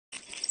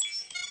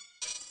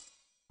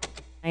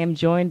I am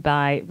joined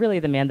by really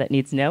the man that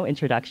needs no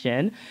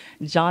introduction,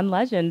 John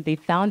Legend, the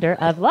founder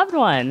of Loved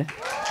One.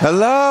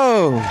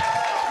 Hello.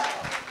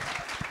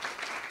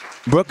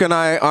 Brooke and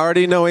I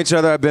already know each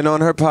other. I've been on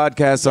her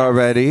podcast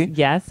already.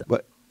 Yes.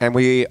 And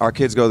our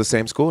kids go to the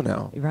same school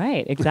now.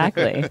 Right,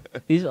 exactly.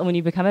 When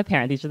you become a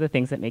parent, these are the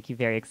things that make you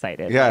very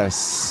excited.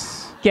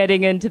 Yes. Like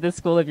getting into the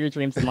school of your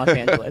dreams in Los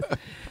Angeles.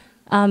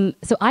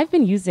 So I've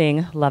been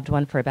using Loved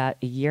One for about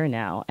a year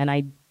now, and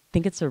I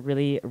think it's a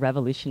really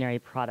revolutionary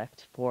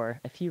product for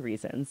a few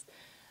reasons.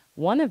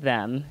 One of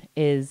them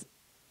is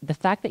the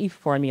fact that you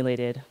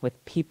formulated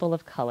with people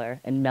of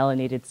color and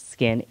melanated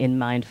skin in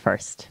mind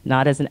first,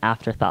 not as an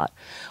afterthought.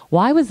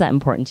 Why was that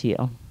important to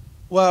you?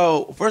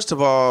 Well, first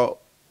of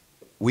all,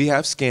 we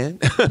have skin.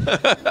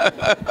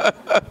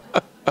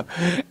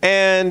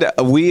 And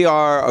we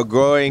are a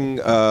growing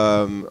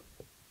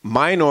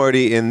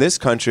minority in this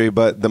country,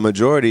 but the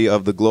majority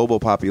of the global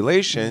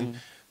population. Mm-hmm.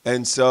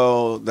 And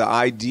so the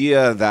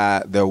idea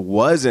that there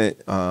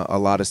wasn't a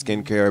lot of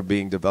skincare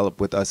being developed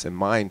with us in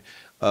mind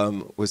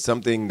was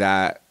something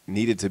that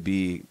needed to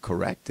be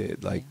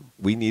corrected. Like,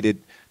 we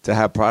needed to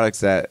have products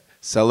that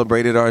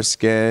celebrated our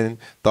skin,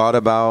 thought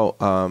about,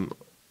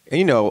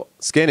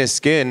 skin is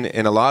skin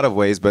in a lot of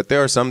ways, but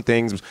there are some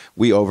things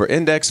we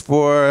over-index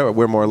for,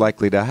 we're more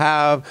likely to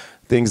have,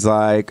 things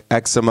like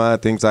eczema,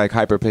 things like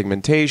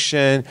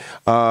hyperpigmentation,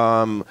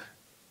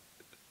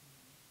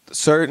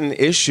 certain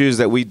issues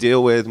that we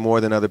deal with more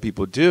than other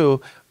people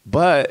do,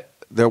 but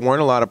there weren't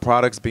a lot of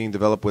products being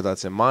developed with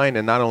us in mind.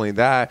 And not only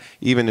that,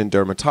 even in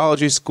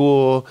dermatology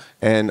school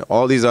and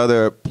all these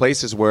other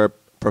places where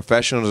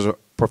professionals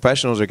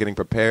are getting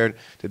prepared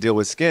to deal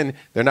with skin,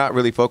 they're not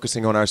really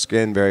focusing on our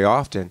skin very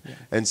often. Yeah.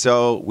 And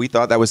so we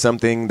thought that was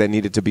something that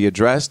needed to be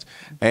addressed.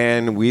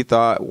 And we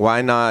thought,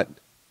 why not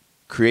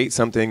create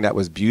something that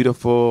was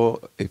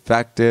beautiful,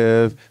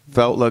 effective,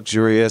 felt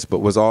luxurious, but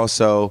was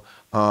also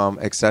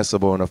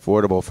accessible and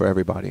affordable for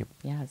everybody.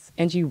 Yes.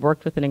 And you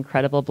worked with an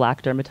incredible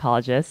Black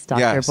dermatologist,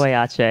 Dr.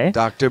 Boyache.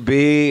 Dr.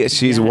 B,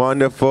 she's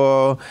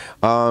wonderful.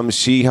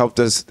 She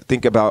helped us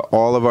think about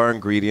all of our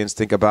ingredients,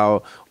 think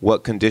about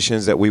what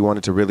conditions that we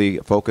wanted to really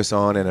focus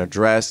on and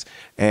address.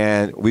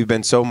 And we've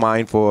been so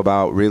mindful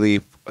about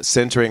really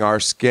centering our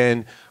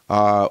skin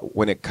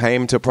when it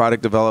came to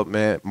product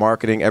development,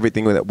 marketing,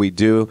 everything that we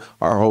do,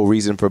 our whole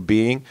reason for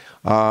being.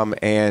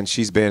 And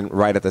she's been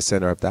right at the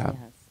center of that.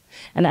 Yes.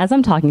 And as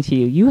I'm talking to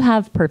you, you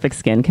have perfect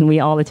skin. Can we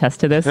all attest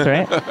to this,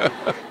 right?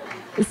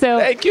 So,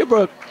 thank you,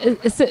 Brooke.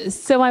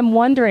 So I'm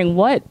wondering,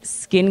 what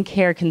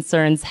skincare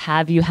concerns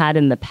have you had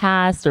in the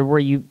past, or were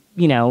you,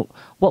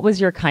 what was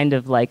your kind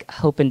of like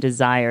hope and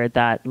desire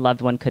that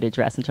Loved One could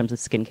address in terms of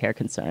skincare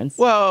concerns?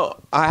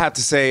 Well, I have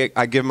to say,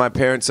 I give my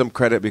parents some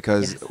credit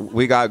because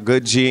we got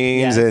good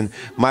genes, and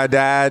my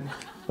dad,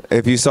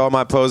 if you saw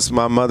my post,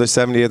 my mother's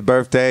 70th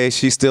birthday,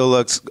 she still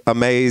looks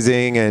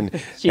amazing. And,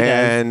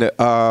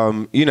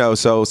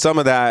 so some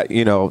of that,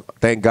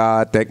 thank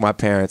God, thank my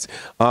parents.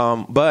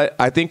 But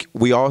I think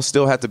we all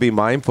still have to be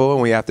mindful,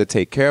 and we have to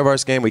take care of our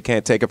skin. We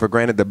can't take it for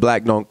granted that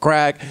black don't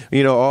crack,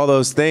 all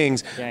those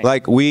things. Right.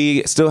 Like,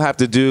 we still have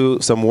to do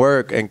some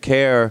work and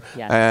care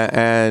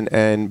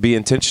and be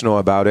intentional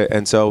about it.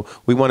 And so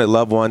we wanted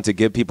Loved One to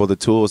give people the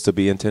tools to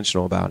be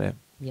intentional about it.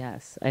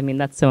 Yes. I mean,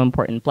 that's so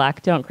important.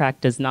 Black don't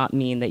crack does not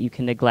mean that you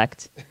can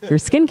neglect your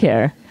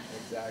skincare.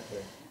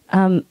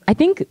 Exactly. I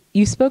think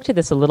you spoke to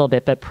this a little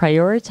bit, but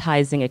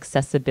prioritizing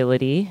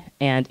accessibility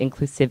and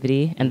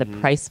inclusivity and the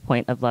price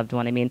point of Loved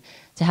One. I mean,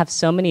 to have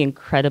so many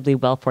incredibly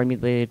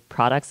well-formulated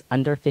products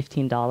under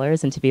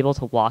 $15 and to be able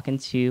to walk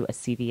into a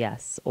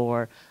CVS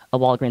or a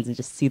Walgreens and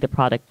just see the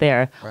product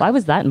there. Right. Why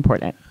was that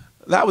important?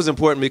 That was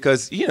important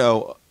because,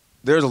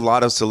 there's a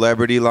lot of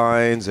celebrity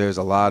lines. There's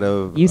a lot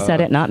of... You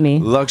said it, not me.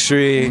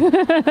 Luxury.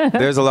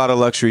 There's a lot of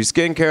luxury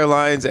skincare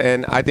lines.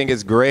 And I think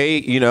it's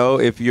great,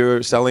 if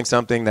you're selling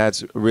something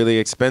that's really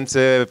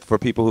expensive for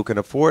people who can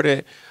afford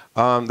it.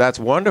 That's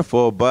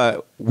wonderful.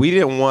 But we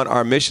didn't want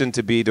our mission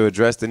to be to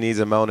address the needs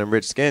of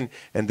melanin-rich skin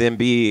and then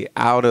be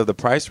out of the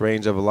price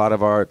range of a lot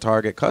of our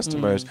target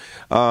customers.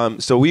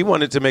 So we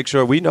wanted to make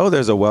sure we know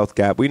there's a wealth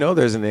gap. We know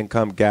there's an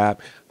income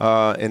gap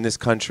in this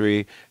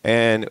country.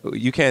 And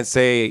you can't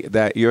say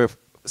that you're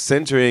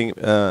centering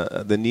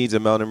the needs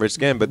of melanin-rich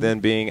skin, but then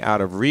being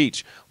out of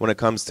reach when it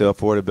comes to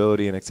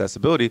affordability and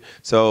accessibility.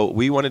 So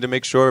we wanted to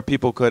make sure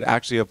people could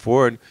actually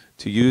afford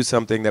to use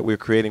something that we're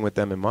creating with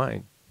them in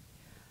mind.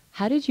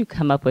 How did you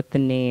come up with the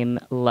name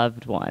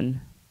Loved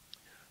One?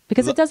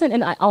 Because it doesn't,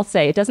 and I'll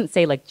say, it doesn't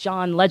say like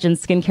John Legend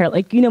Skincare.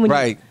 Like,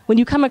 when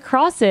you come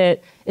across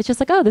it, it's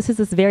just like, oh, this is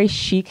this very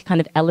chic, kind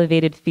of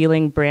elevated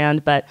feeling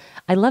brand. But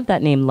I love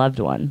that name, Loved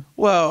One.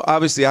 Well,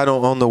 obviously, I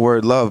don't own the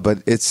word love,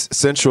 but it's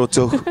central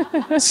to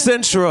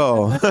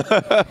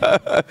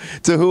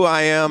to who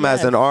I am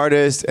as an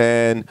artist.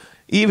 And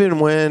even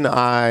when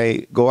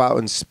I go out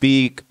and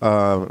speak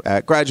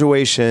at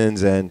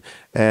graduations and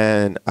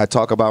I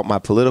talk about my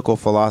political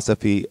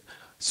philosophy,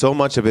 so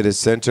much of it is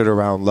centered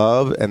around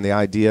love and the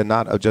idea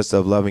not of just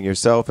of loving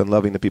yourself and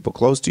loving the people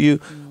close to you,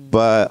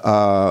 but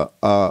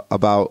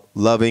about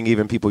loving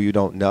even people you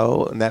don't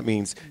know. And that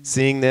means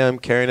seeing them,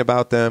 caring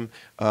about them,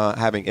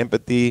 having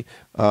empathy,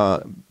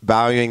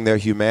 valuing their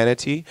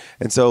humanity.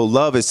 And so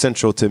love is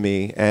central to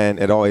me, and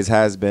it always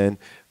has been.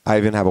 I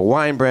even have a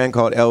wine brand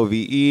called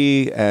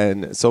LVE,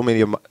 and so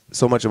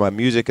much of my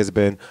music has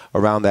been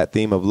around that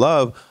theme of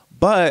love.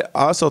 But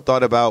I also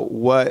thought about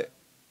what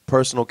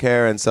personal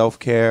care and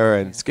self-care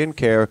and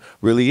skincare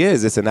really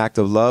is. It's an act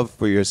of love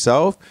for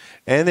yourself,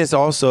 and it's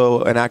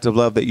also an act of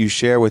love that you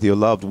share with your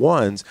loved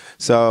ones.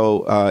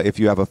 So if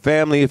you have a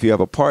family, if you have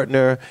a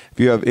partner, if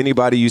you have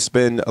anybody you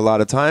spend a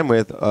lot of time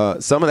with,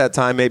 some of that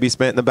time may be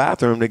spent in the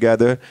bathroom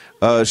together,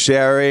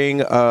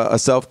 sharing a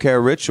self-care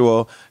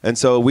ritual. And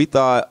so we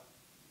thought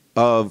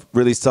of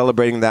really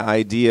celebrating that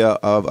idea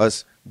of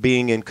us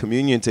being in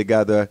communion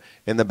together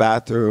in the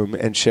bathroom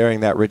and sharing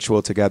that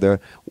ritual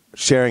together,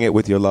 sharing it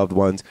with your loved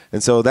ones.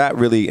 And so that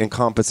really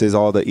encompasses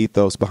all the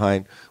ethos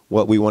behind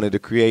what we wanted to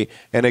create.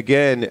 And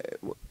again,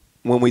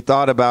 when we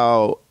thought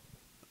about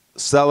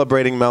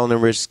celebrating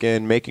melanin-rich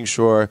skin, making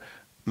sure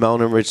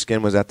melanin-rich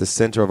skin was at the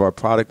center of our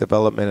product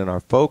development and our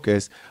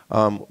focus,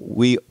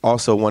 we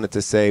also wanted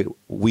to say,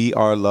 we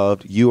are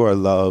loved, you are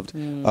loved,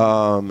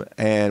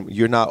 and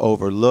you're not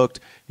overlooked,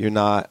 you're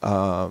not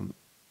underserved.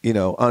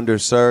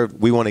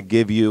 We want to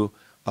give you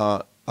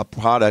a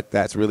product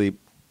that's really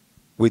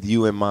with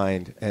you in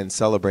mind and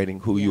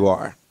celebrating who you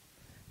are.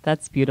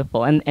 That's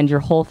beautiful. And your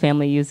whole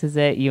family uses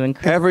it? You and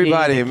Chrissy?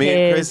 Everybody, me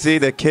and Chrissy,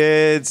 the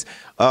kids.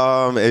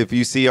 If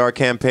you see our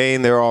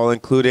campaign, they're all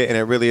included, and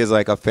it really is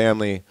like a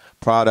family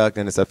product,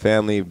 and it's a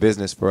family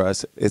business for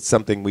us. It's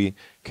something we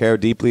care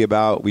deeply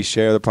about. We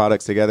share the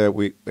products together.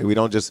 We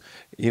don't just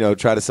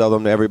try to sell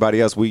them to everybody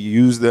else. We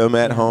use them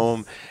at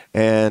home,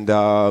 and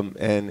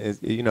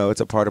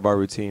it's a part of our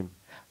routine.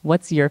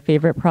 What's your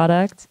favorite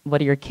product? What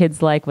are your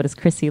kids like? What is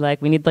Chrissy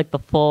like? We need like the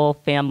full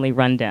family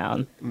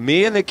rundown.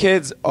 Me and the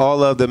kids all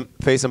love the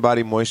Face and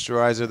Body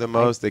Moisturizer the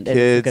most. The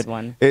kids, it's a good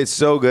one. It's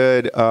so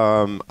good.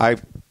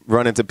 I've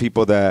run into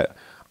people that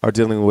are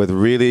dealing with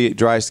really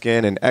dry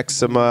skin and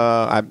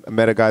eczema. I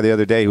met a guy the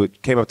other day who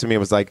came up to me and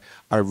was like,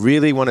 I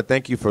really want to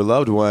thank you for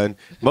Loved One.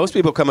 Most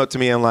people come up to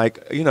me and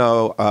like,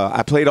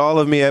 I played all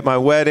of me at my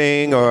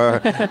wedding,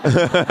 or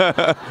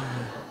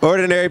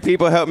ordinary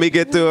people help me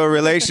get through a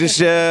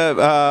relationship.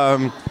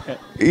 I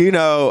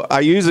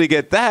usually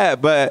get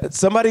that, but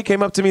somebody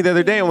came up to me the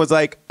other day and was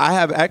like, I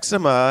have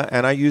eczema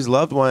and I use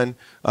Loved One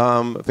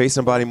Face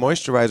and Body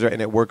Moisturizer, and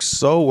it works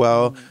so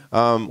well.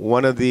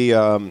 One of the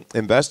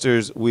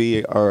investors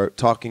we are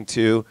talking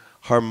to,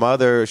 her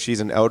mother,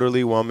 she's an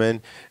elderly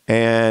woman,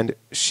 and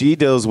she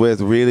deals with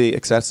really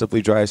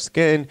excessively dry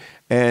skin,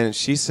 and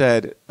she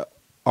said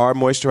our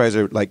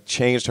moisturizer like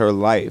changed her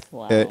life.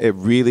 Wow. It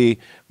really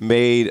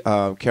made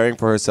caring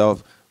for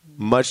herself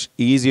much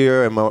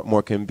easier and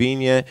more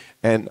convenient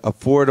and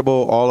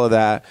affordable, all of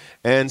that.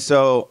 And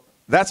so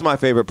that's my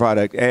favorite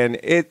product. And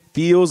it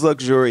feels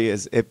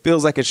luxurious. It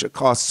feels like it should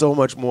cost so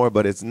much more,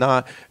 but it's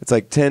not. It's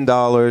like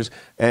 $10.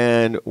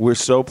 And we're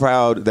so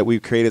proud that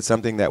we've created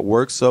something that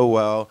works so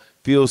well,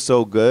 feels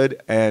so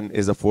good, and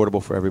is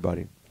affordable for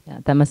everybody. Yeah,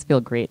 that must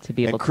feel great to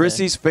be able to. And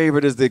Chrissy's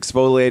favorite is the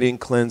exfoliating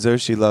cleanser.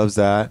 She loves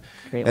that.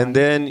 Great and one.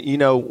 Then,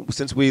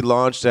 since we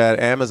launched at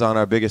Amazon,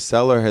 our biggest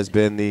seller has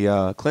been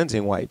the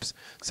cleansing wipes.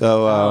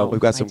 So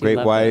we've got some great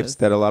wipes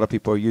that a lot of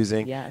people are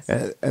using. Yes.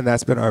 And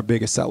that's been our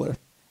biggest seller.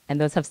 And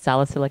those have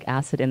salicylic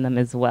acid in them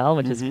as well,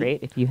 which is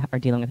great if you are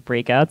dealing with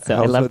breakouts.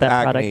 So I love that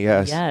acne, product.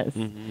 Yes. Yes.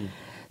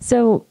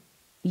 So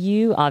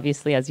you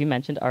obviously, as you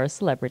mentioned, are a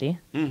celebrity,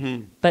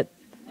 but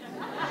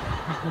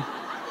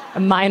a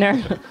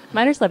minor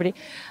celebrity.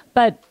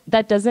 But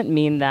that doesn't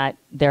mean that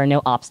there are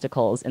no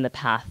obstacles in the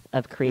path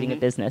of creating a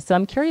business. So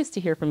I'm curious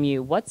to hear from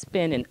you, what's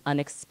been an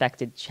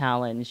unexpected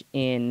challenge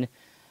in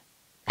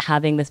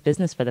having this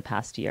business for the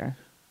past year?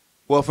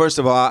 Well, first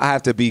of all, I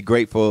have to be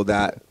grateful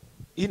that,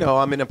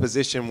 I'm in a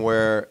position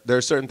where there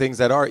are certain things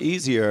that are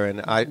easier.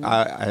 And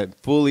I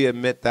fully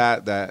admit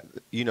that, a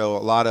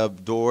lot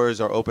of doors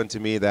are open to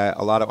me, that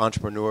a lot of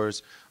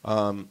entrepreneurs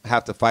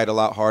have to fight a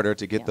lot harder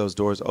to get those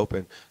doors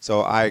open.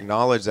 So I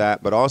acknowledge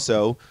that. But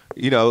also,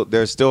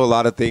 there's still a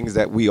lot of things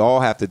that we all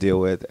have to deal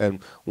with.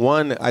 And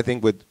one, I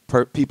think with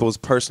people's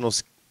personal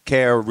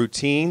care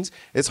routines,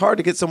 it's hard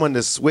to get someone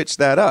to switch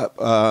that up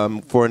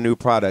for a new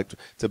product,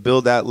 to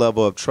build that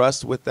level of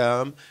trust with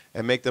them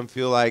and make them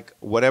feel like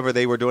whatever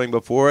they were doing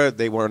before,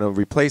 they want to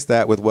replace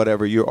that with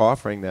whatever you're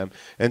offering them.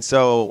 And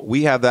so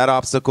we have that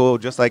obstacle,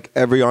 just like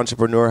every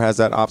entrepreneur has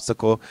that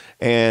obstacle,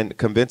 and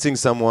convincing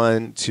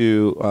someone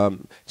to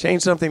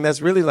change something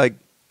that's really like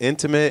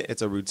intimate,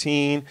 it's a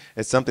routine,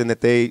 it's something that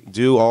they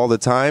do all the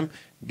time,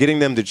 getting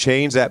them to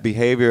change that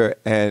behavior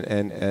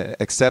and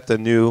accept a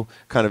new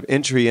kind of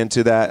entry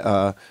into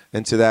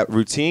that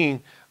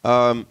routine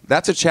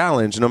that's a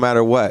challenge no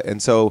matter what.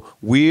 And so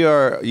we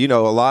are, a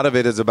lot of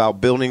it is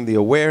about building the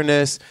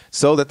awareness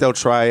so that they'll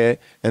try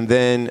it, and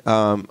then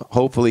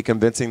hopefully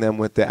convincing them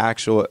with the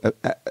actual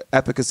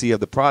efficacy of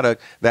the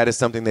product that is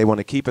something they want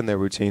to keep in their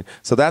routine.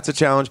 So that's a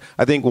challenge.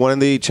 I think one of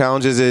the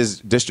challenges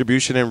is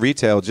distribution and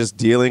retail, just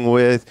dealing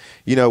with,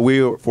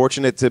 we were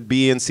fortunate to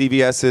be in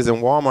CVS's and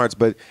Walmart's,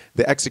 but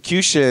the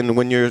execution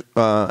when you're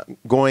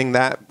going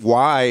that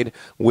wide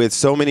with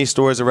so many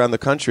stores around the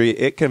country,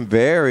 it can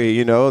vary.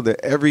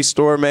 Every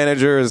store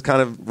manager is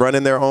kind of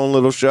running their own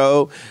little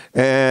show,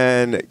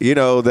 and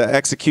the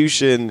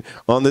execution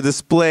on the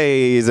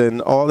displays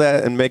and all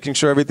that, and making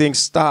sure everything's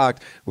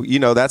stocked.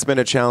 That's been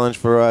a challenge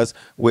for us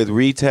with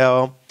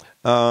retail,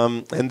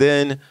 and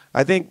then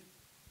I think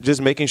just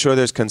making sure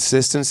there's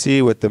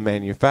consistency with the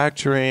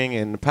manufacturing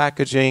and the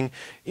packaging,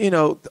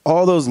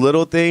 all those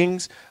little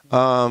things.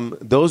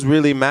 Those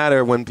really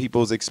matter when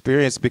people's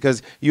experience,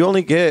 because you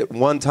only get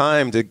one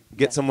time to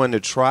get someone to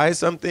try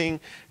something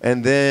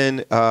and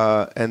then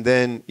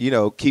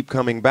keep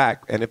coming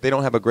back. And if they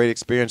don't have a great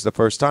experience the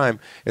first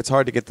time, it's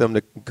hard to get them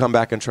to come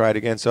back and try it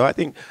again. So I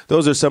think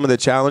those are some of the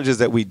challenges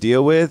that we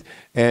deal with.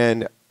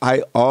 And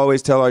I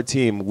always tell our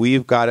team,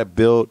 we've got to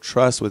build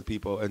trust with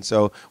people. And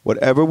so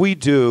whatever we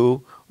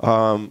do,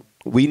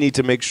 we need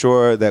to make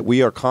sure that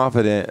we are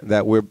confident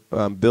that we're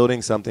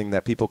building something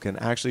that people can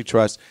actually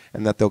trust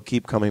and that they'll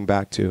keep coming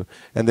back to.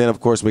 And then, of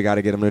course, we got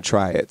to get them to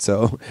try it.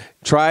 So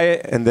try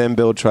it and then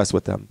build trust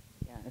with them.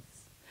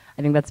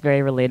 I think that's very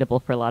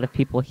relatable for a lot of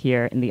people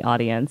here in the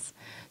audience.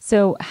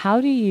 So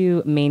how do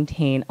you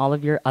maintain all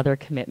of your other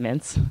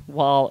commitments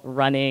while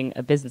running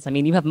a business? I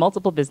mean, you have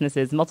multiple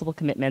businesses, multiple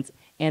commitments,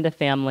 and a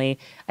family.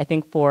 I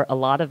think for a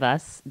lot of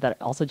us that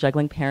are also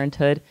juggling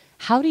parenthood,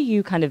 how do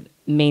you kind of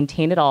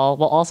maintain it all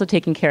while also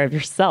taking care of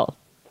yourself?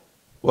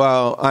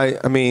 Well,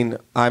 I mean,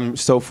 I'm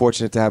so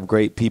fortunate to have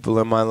great people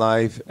in my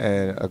life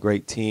and a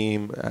great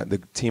team. The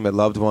team at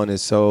Loved One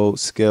is so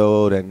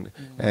skilled,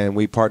 and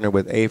we partner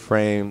with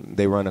A-Frame.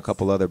 They run a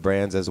couple other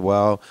brands as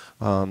well.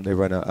 They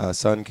run a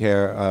sun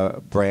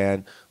care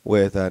brand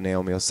with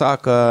Naomi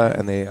Osaka,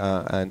 and they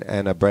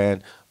and a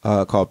brand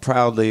called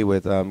Proudly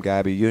with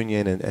Gabby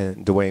Union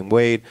and Dwayne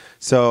Wade.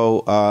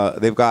 So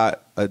they've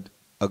got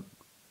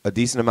a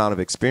decent amount of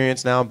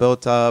experience now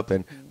built up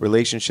and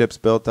relationships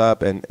built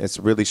up, and it's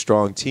a really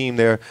strong team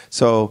there.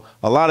 So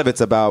a lot of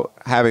it's about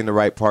having the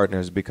right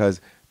partners,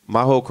 because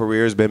my whole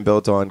career has been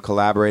built on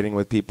collaborating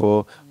with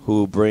people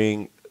who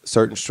bring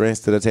certain strengths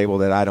to the table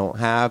that I don't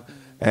have.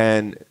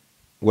 And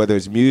whether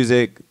it's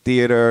music,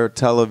 theater,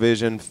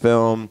 television,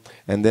 film,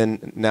 and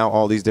then now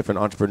all these different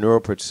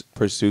entrepreneurial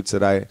pursuits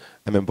that I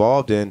am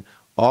involved in,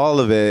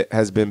 all of it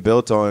has been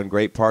built on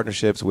great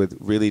partnerships with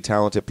really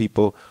talented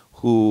people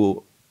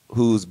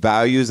whose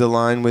values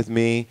align with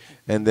me,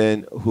 and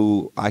then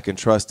who I can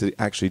trust to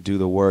actually do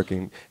the work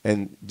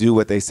and do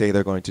what they say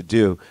they're going to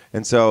do.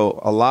 And so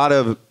a lot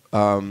of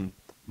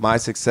my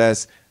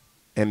success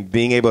and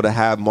being able to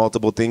have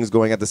multiple things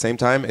going at the same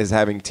time is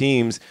having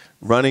teams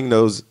running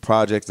those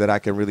projects that I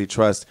can really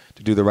trust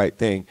to do the right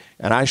thing.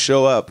 And I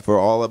show up for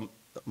all of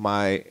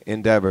my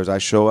endeavors. I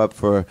show up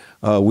for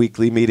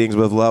weekly meetings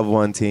with Loved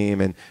One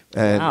team and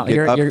wow, get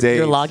updates.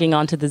 You're logging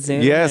onto the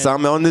Zoom? Yes,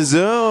 I'm on the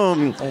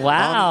Zoom.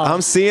 Wow.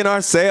 I'm seeing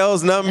our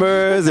sales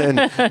numbers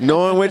and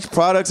knowing which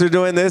products are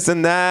doing this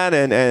and that,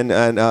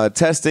 and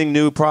testing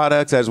new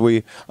products as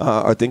we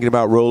are thinking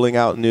about rolling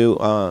out new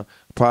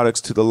products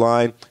to the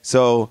line.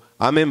 So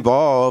I'm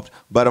involved,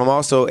 but I'm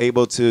also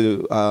able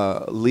to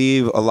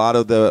leave a lot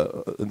of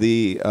the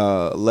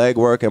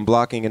legwork and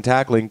blocking and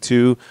tackling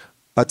to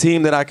a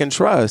team that I can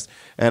trust.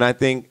 And I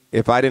think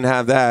if I didn't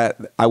have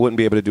that, I wouldn't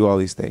be able to do all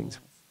these things.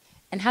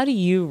 And how do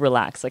you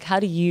relax? Like, how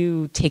do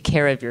you take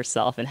care of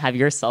yourself and have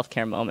your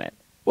self-care moment?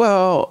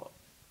 Well,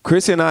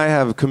 Chrissy and I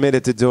have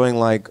committed to doing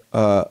like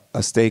a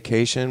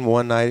staycation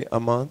one night a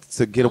month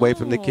to get away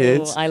from the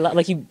kids. I love,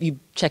 like you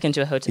check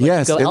into a hotel.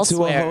 Yes, go into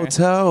elsewhere. a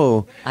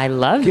hotel. I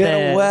love Get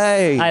this.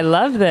 away. I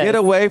love this. Get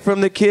away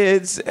from the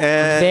kids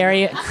and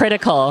very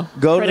critical.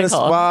 Go to the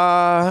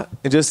spa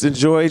and just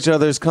enjoy each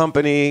other's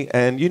company.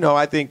 And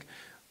I think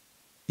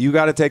you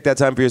got to take that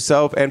time for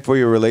yourself and for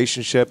your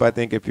relationship. I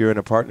think if you're in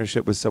a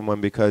partnership with someone,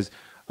 because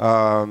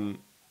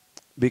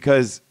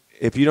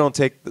if you don't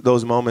take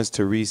those moments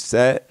to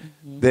reset,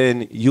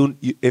 then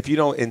if you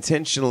don't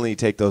intentionally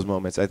take those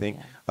moments, I think,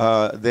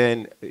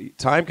 then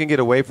time can get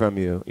away from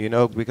you,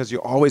 because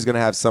you're always going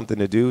to have something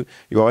to do.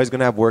 You're always going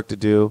to have work to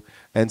do.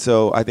 And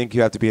so I think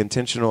you have to be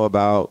intentional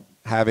about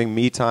having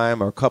me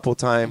time or couple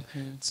time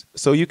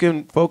so you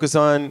can focus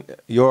on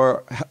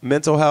your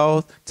mental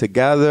health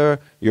together,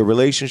 your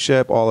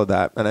relationship, all of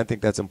that. And I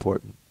think that's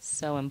important.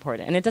 So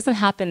important. And it doesn't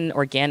happen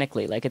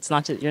organically. Like, it's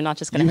not just, you're not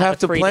just going to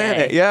have a free You have to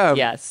plan day. it. Yeah.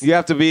 Yes. You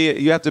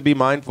have to be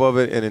mindful of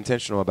it and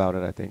intentional about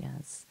it, I think.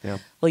 Yes. Yeah.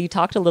 Well, you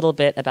talked a little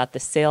bit about the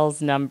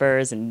sales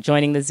numbers and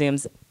joining the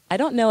Zooms. I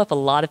don't know if a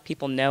lot of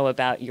people know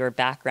about your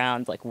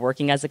background, like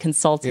working as a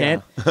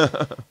consultant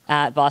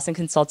at Boston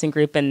Consulting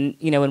Group. And,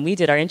 you know, when we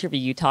did our interview,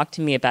 you talked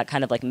to me about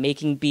kind of like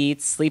making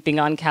beats, sleeping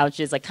on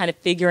couches, like kind of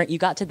figuring, you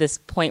got to this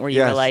point where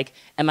you were like,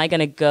 am I going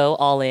to go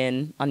all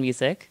in on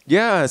music?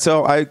 Yeah.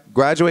 So I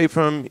graduated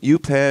from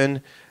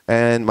UPenn,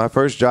 and my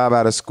first job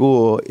out of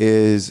school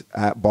is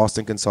at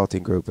Boston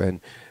Consulting Group. And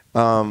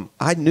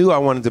I knew I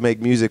wanted to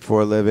make music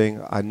for a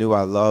living. I knew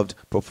I loved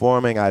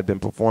performing. I had been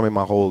performing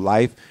my whole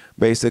life,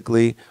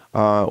 basically,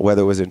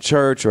 whether it was in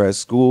church or at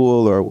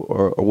school or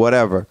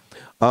whatever.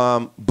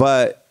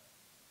 But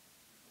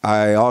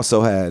I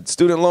also had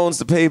student loans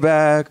to pay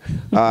back.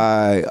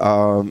 I,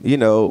 you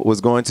know,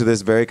 was going to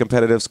this very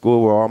competitive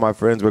school where all my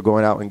friends were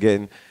going out and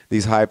getting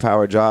these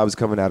high-powered jobs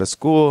coming out of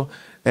school.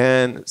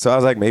 And so I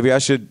was like, maybe I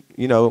should,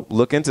 you know,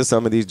 look into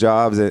some of these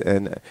jobs.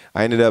 And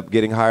I ended up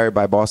getting hired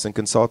by Boston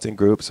Consulting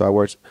Group. So I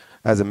worked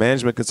as a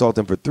management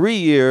consultant for 3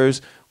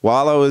 years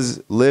while I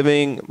was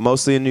living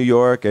mostly in New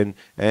York and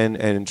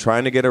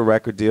trying to get a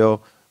record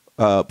deal,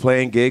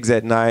 playing gigs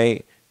at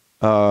night,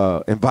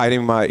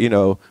 inviting my, you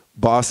know,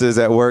 bosses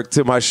at work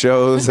to my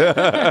shows.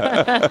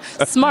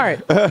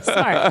 Smart.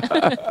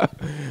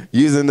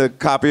 Using the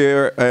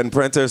copier and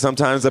printer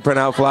sometimes to print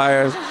out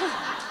flyers.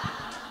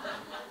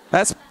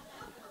 That's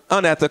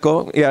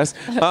unethical, yes.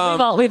 We've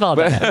all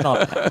done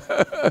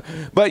it.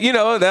 But, you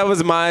know, that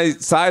was my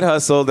side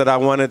hustle that I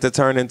wanted to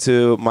turn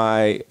into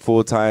my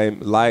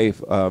full-time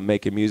life,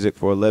 making music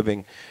for a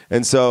living.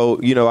 And so,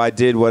 you know, I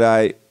did what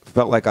I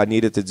felt like I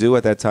needed to do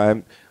at that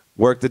time,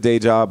 worked the day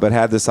job, but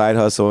had the side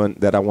hustle and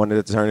that I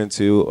wanted to turn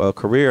into a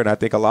career. And I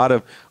think a lot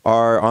of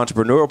our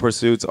entrepreneurial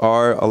pursuits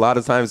are a lot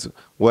of times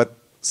what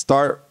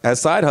start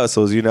as side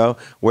hustles, you know,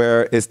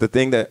 where it's the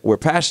thing that we're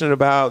passionate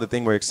about, the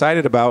thing we're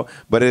excited about,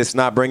 but it's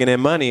not bringing in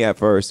money at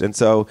first. And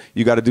so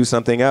you got to do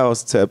something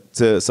else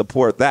to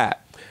support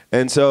that.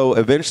 And so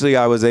eventually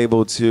I was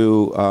able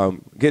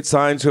to get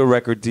signed to a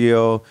record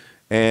deal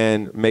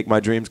and make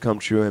my dreams come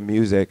true in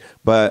music.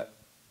 But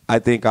I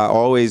think I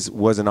always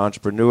was an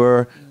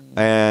entrepreneur.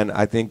 And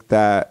I think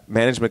that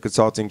management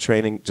consulting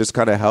training just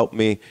kind of helped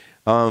me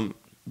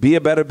be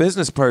a better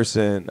business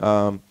person,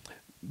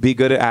 be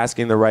good at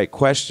asking the right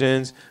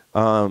questions,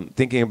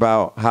 thinking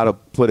about how to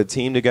put a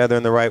team together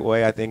in the right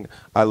way. I think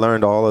I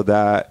learned all of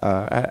that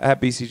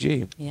at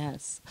BCG.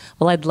 Yes.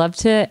 Well, I'd love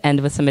to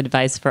end with some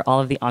advice for all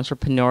of the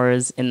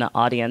entrepreneurs in the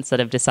audience that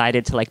have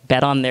decided to like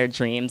bet on their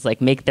dreams, like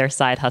make their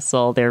side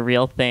hustle their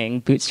real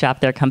thing,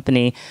 bootstrap their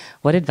company.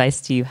 What advice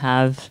do you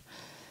have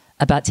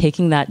about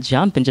taking that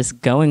jump and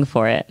just going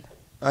for it?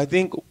 I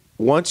think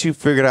once you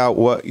figured out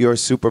what your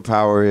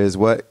superpower is,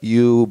 what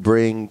you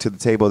bring to the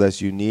table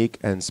that's unique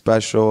and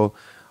special,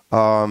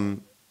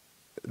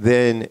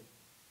 then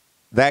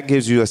that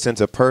gives you a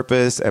sense of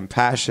purpose and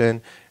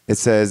passion. It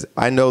says,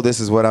 I know this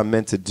is what I'm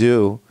meant to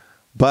do,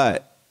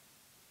 but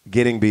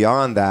getting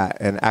beyond that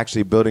and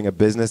actually building a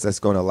business that's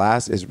going to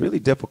last is really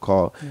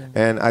difficult. Yeah.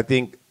 And I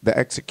think the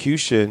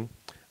execution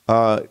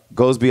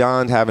goes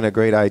beyond having a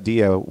great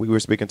idea. We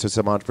were speaking to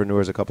some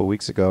entrepreneurs a couple of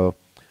weeks ago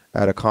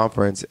at a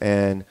conference,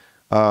 and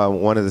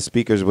one of the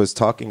speakers was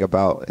talking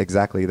about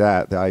exactly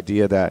that, the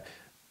idea that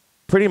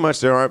pretty much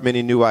there aren't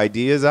many new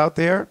ideas out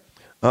there.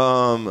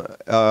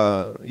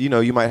 You know,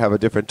 you might have a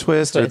different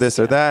twist or this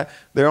or that.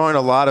 There aren't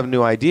a lot of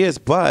new ideas,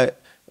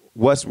 but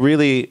what's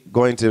really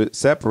going to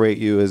separate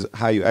you is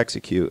how you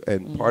execute.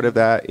 And part of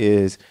that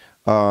is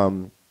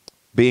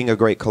being a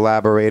great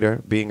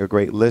collaborator, being a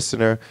great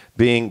listener,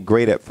 being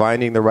great at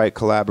finding the right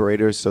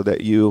collaborators so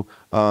that you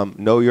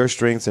know your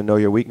strengths and know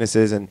your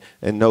weaknesses and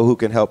know who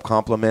can help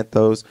complement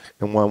those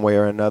in one way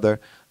or another.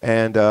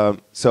 And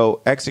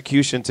so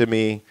execution to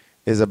me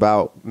is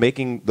about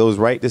making those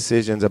right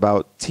decisions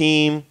about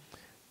team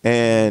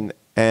and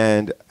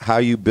how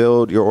you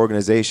build your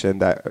organization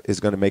that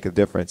is going to make a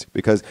difference.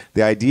 Because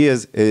the idea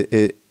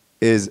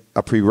is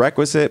a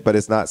prerequisite, but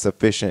it's not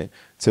sufficient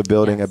to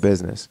building a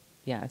business.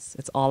 Yes,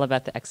 it's all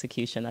about the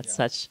execution. That's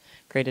such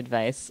great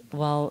advice.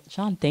 Well,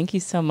 John, thank you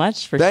so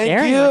much for sharing.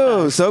 Thank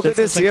you. So good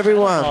to see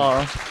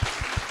everyone.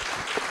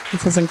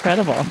 This is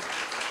incredible.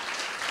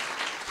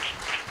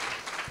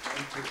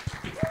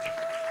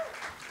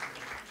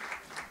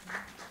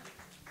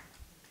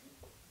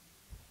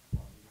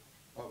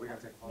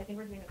 I think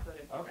we're doing a photo.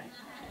 Okay.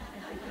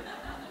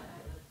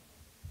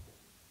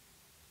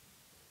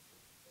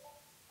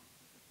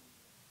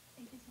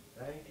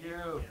 Thank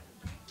you.